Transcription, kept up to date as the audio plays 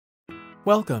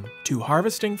Welcome to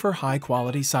Harvesting for High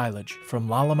Quality Silage from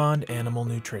Lalemand Animal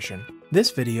Nutrition.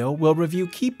 This video will review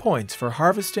key points for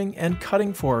harvesting and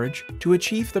cutting forage to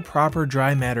achieve the proper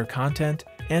dry matter content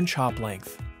and chop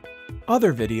length.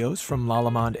 Other videos from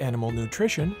Lalemand Animal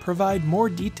Nutrition provide more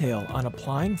detail on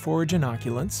applying forage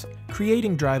inoculants,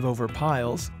 creating drive-over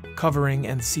piles, covering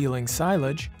and sealing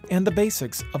silage, and the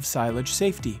basics of silage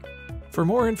safety. For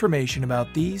more information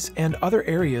about these and other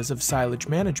areas of silage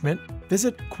management,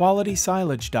 visit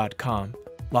qualitysilage.com,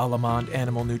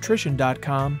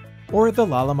 lalemandanimalnutrition.com, or the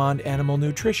Lalemand Animal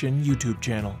Nutrition YouTube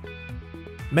channel.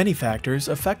 Many factors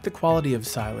affect the quality of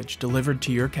silage delivered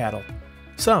to your cattle.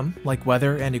 Some, like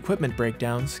weather and equipment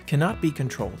breakdowns, cannot be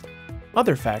controlled.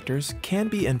 Other factors can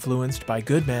be influenced by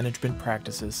good management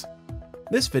practices.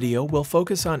 This video will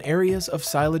focus on areas of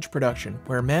silage production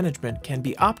where management can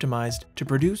be optimized to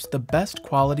produce the best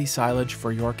quality silage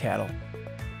for your cattle.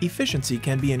 Efficiency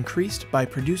can be increased by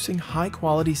producing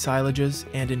high-quality silages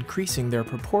and increasing their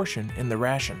proportion in the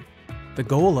ration. The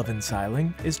goal of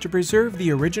ensiling is to preserve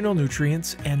the original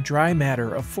nutrients and dry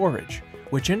matter of forage,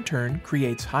 which in turn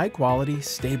creates high-quality,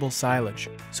 stable silage,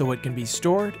 so it can be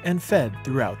stored and fed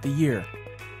throughout the year.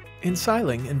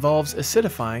 Ensiling involves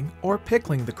acidifying or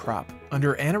pickling the crop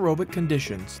under anaerobic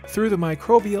conditions through the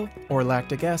microbial or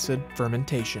lactic acid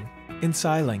fermentation.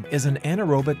 Ensiling is an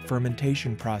anaerobic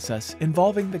fermentation process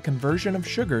involving the conversion of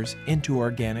sugars into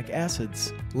organic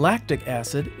acids. Lactic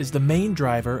acid is the main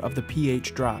driver of the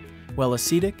pH drop, while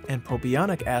acetic and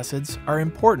propionic acids are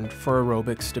important for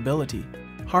aerobic stability.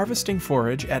 Harvesting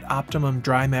forage at optimum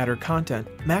dry matter content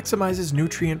maximizes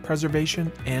nutrient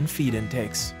preservation and feed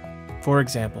intakes. For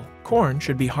example, corn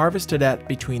should be harvested at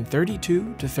between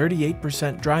 32 to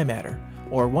 38% dry matter,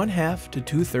 or 1/2 to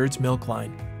 2/3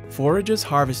 milkline. Forages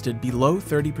harvested below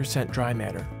 30% dry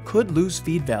matter could lose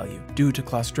feed value due to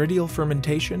clostridial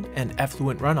fermentation and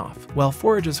effluent runoff, while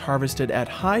forages harvested at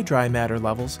high dry matter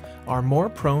levels are more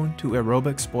prone to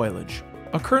aerobic spoilage.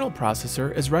 A kernel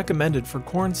processor is recommended for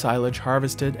corn silage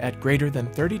harvested at greater than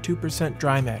 32%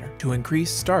 dry matter to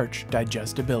increase starch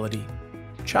digestibility.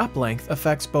 Chop length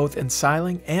affects both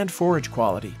ensiling and forage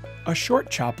quality. A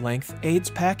short chop length aids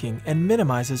packing and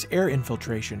minimizes air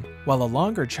infiltration, while a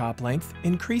longer chop length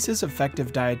increases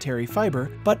effective dietary fiber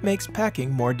but makes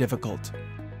packing more difficult.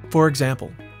 For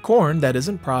example, corn that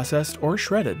isn't processed or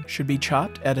shredded should be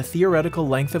chopped at a theoretical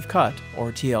length of cut,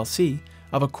 or TLC,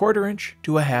 of 1/4 inch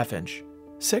to 1/2 inch,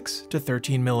 6 to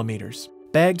 13 millimeters.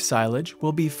 Bagged silage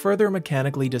will be further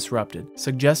mechanically disrupted,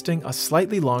 suggesting a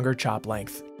slightly longer chop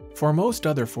length. For most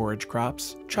other forage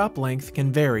crops, chop length can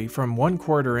vary from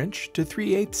 1/4 inch to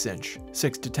 3/8 inch,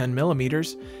 6 to 10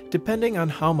 millimeters, depending on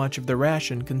how much of the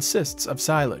ration consists of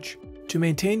silage. To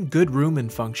maintain good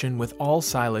rumen function with all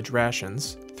silage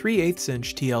rations, 3/8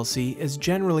 inch TLC is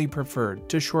generally preferred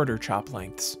to shorter chop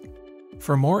lengths.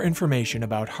 For more information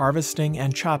about harvesting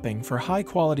and chopping for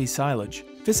high-quality silage,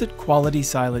 visit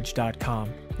qualitysilage.com,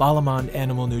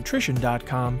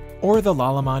 lalemandanimalnutrition.com, or the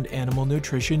Lalemand Animal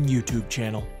Nutrition YouTube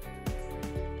channel.